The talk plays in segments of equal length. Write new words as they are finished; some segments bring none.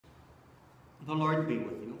The Lord be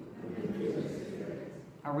with you.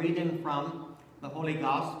 A reading from the Holy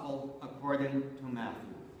Gospel according to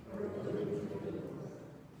Matthew.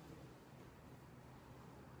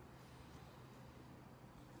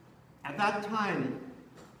 At that time,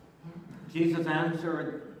 Jesus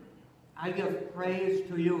answered, I give praise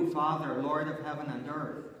to you, Father, Lord of heaven and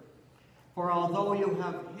earth. For although you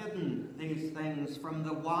have hidden these things from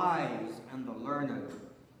the wise and the learned,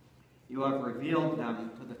 you have revealed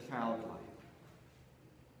them to the childlike.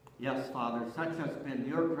 Yes, Father, such has been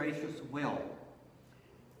your gracious will.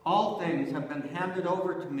 All things have been handed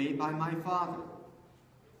over to me by my Father.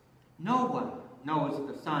 No one knows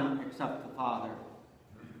the Son except the Father,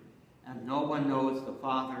 and no one knows the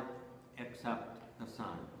Father except the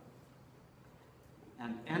Son,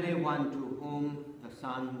 and anyone to whom the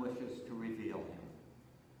Son wishes to reveal him.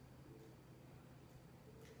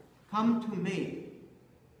 Come to me,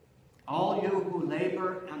 all you who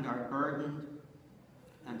labor and are burdened,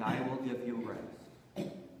 and I will give you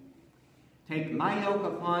rest. Take my yoke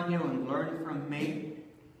upon you and learn from me,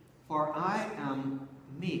 for I am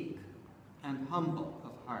meek and humble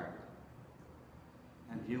of heart,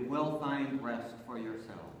 and you will find rest for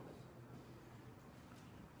yourselves.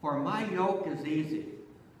 For my yoke is easy,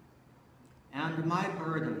 and my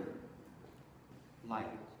burden light.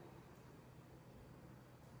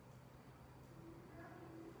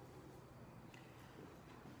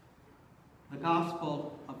 The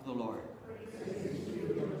Gospel of the Lord.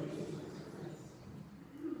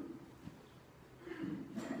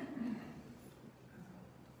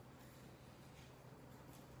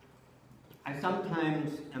 I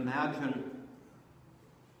sometimes imagine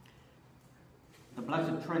the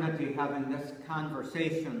Blessed Trinity having this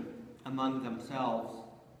conversation among themselves.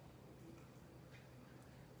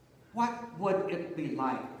 What would it be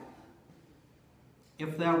like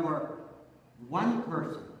if there were one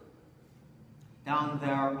person down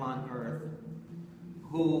there on earth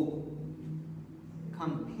who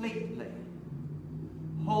completely,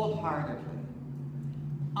 wholeheartedly,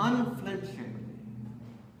 unflinchingly,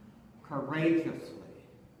 courageously,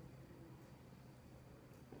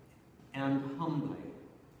 and humbly,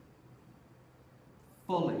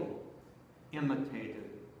 fully imitated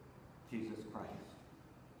Jesus Christ?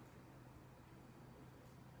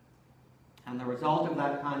 And the result of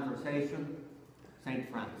that conversation,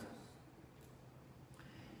 St. Francis.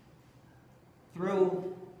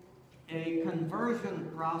 Through a conversion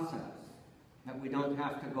process that we don't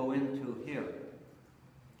have to go into here,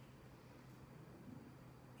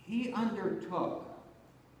 he undertook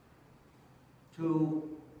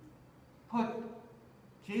to put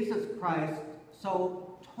Jesus Christ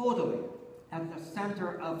so totally at the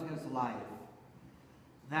center of his life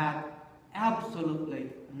that absolutely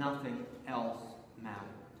nothing else mattered.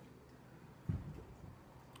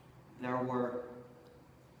 There were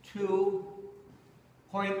two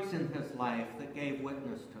points in his life that gave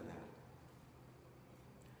witness to that.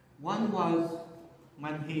 One was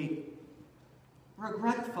when he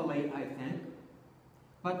regretfully, I think,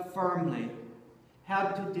 but firmly,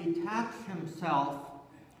 had to detach himself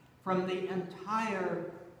from the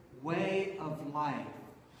entire way of life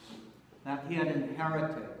that he had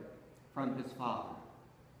inherited from his father.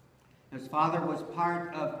 His father was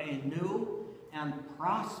part of a new and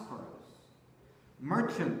prosperous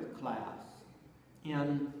merchant class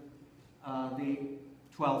in the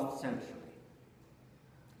 12th century.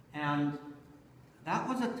 And that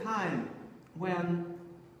was a time when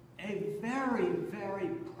a very, very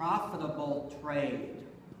profitable trade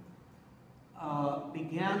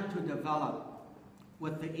began to develop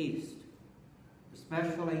with the East,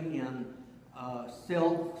 especially in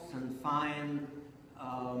silks and fine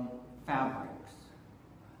fabrics.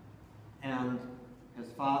 And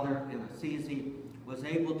his father in Assisi was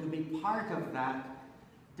able to be part of that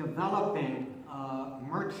developing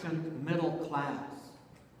merchant middle class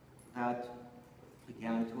that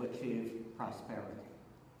began to achieve prosperity.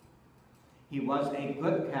 He was a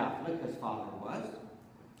good Catholic, his father was,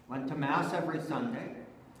 went to Mass every Sunday,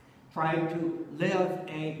 tried to live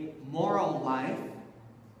a moral life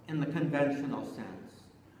in the conventional sense.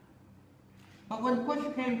 But when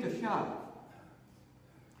push came to shove,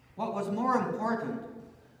 what was more important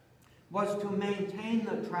was to maintain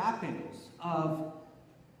the trappings of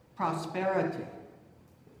prosperity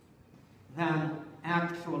than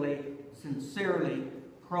actually sincerely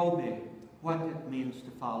probing what it means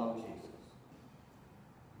to follow Jesus.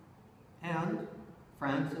 And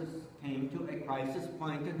Francis came to a crisis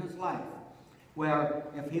point in his life where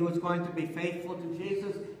if he was going to be faithful to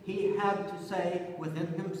Jesus, he had to say within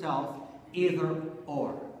himself, either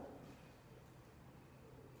or.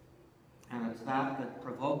 And And it's that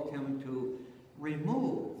provoked him to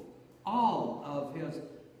remove all of his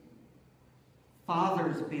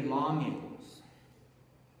father's belongings,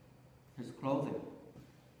 his clothing,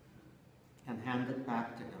 and hand it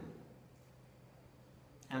back to him,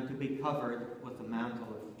 and to be covered with the mantle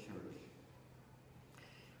of the church.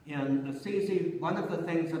 In Assisi, one of the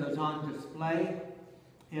things that is on display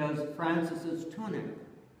is Francis's tunic.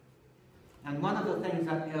 And one of the things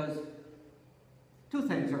that is, two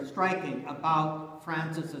things are striking about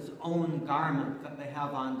Francis's own garment that they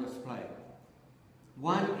have on display.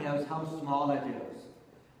 One is how small it is.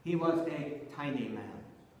 He was a tiny man.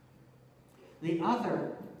 The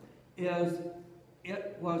other is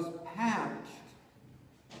it was patched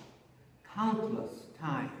countless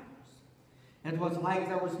times. It was like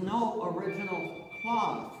there was no original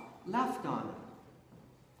cloth left on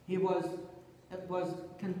it. It was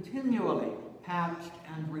continually patched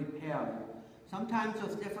and repaired, sometimes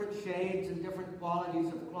with different shades and different qualities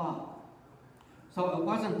of cloth. So it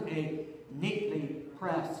wasn't a neatly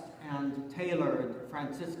pressed and tailored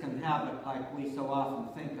Franciscan habit like we so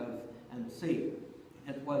often think of and see.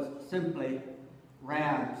 It was simply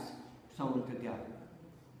rags sewn together.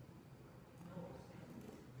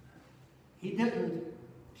 He didn't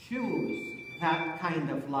choose that kind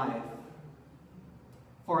of life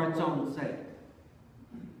for its own sake.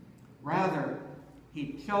 Rather,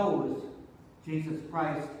 he chose Jesus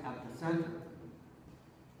Christ at the center.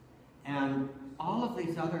 And all of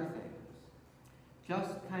these other things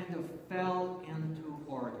just kind of fell into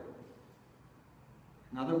order.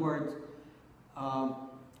 In other words,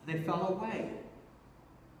 they fell away.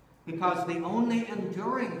 Because the only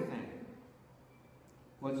enduring thing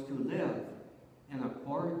was to live in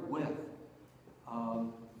accord with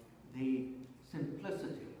the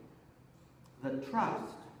simplicity, the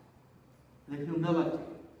trust, the humility,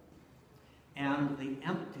 and the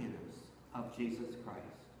emptiness of Jesus Christ,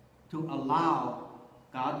 to allow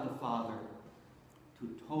God the Father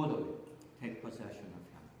to totally take possession of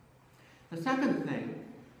him. The second thing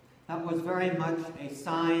that was very much a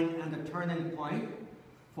sign and a turning point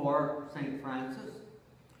for St. Francis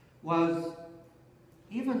was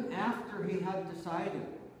even after he had decided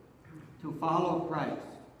to follow Christ,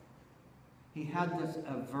 he had this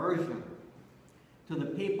aversion to the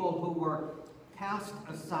people who were cast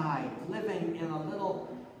aside, living in a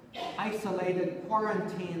little isolated,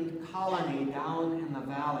 quarantined colony down in the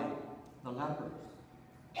valley, the lepers.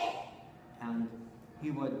 And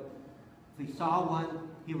he would, if he saw one,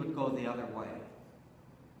 he would go the other way.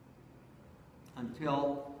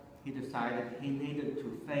 Until he decided he needed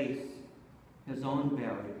to face his own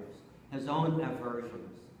barriers, his own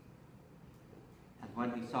aversions. And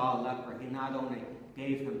when he saw a leper, he not only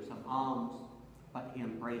gave him some alms, but he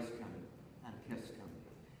embraced him and kissed him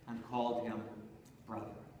and called him brother.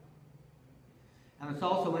 And it's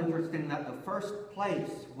also interesting that the first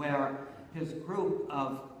place where his group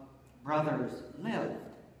of brothers lived,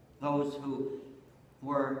 those who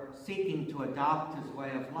were seeking to adopt his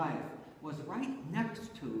way of life, was right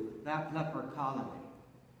next to that leper colony.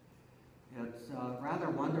 It's rather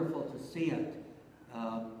wonderful to see it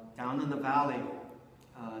down in the valley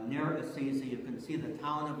near Assisi. You can see the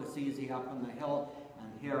town of Assisi up on the hill,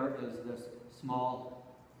 and here is this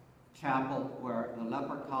small chapel where the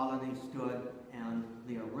leper colony stood, and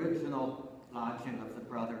the original lodging of the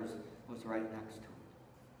brothers was right next to it.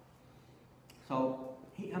 So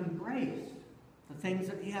he embraced the things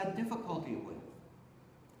that he had difficulty with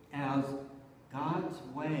as God's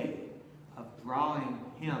way of drawing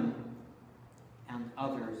him and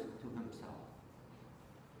others to himself.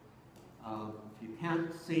 If you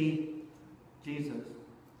can't see Jesus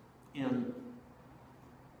in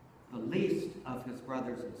the least of his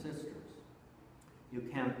brothers and sisters, you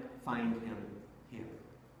can't find him here.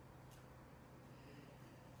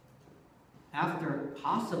 After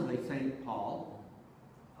possibly St. Paul,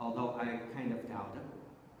 although I kind of doubt it,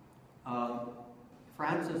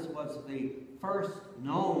 Francis was the first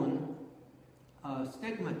known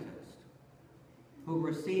stigmatist who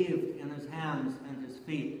received in his hands and his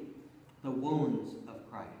feet the wounds of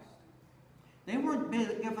Christ. They weren't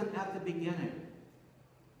given at the beginning.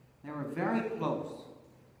 They were very close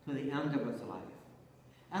to the end of his life.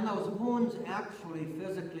 And those wounds actually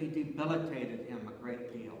physically debilitated him a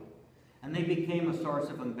great deal. And they became a source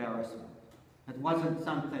of embarrassment. It wasn't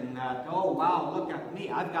something that, oh wow, look at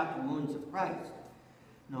me, I've got the wounds of Christ.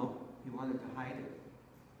 No, he wanted to hide it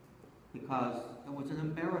because it was an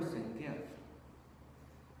embarrassing gift.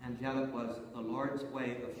 And yet it was the Lord's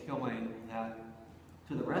way of showing that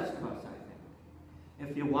to the rest of us, I think.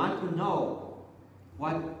 If you want to know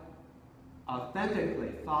what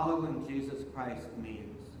authentically following Jesus Christ means,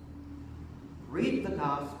 read the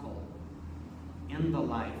gospel in the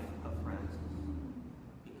life of Francis,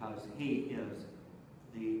 because he is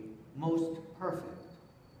the most perfect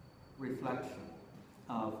reflection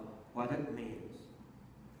of what it means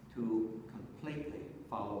to completely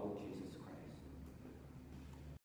follow Jesus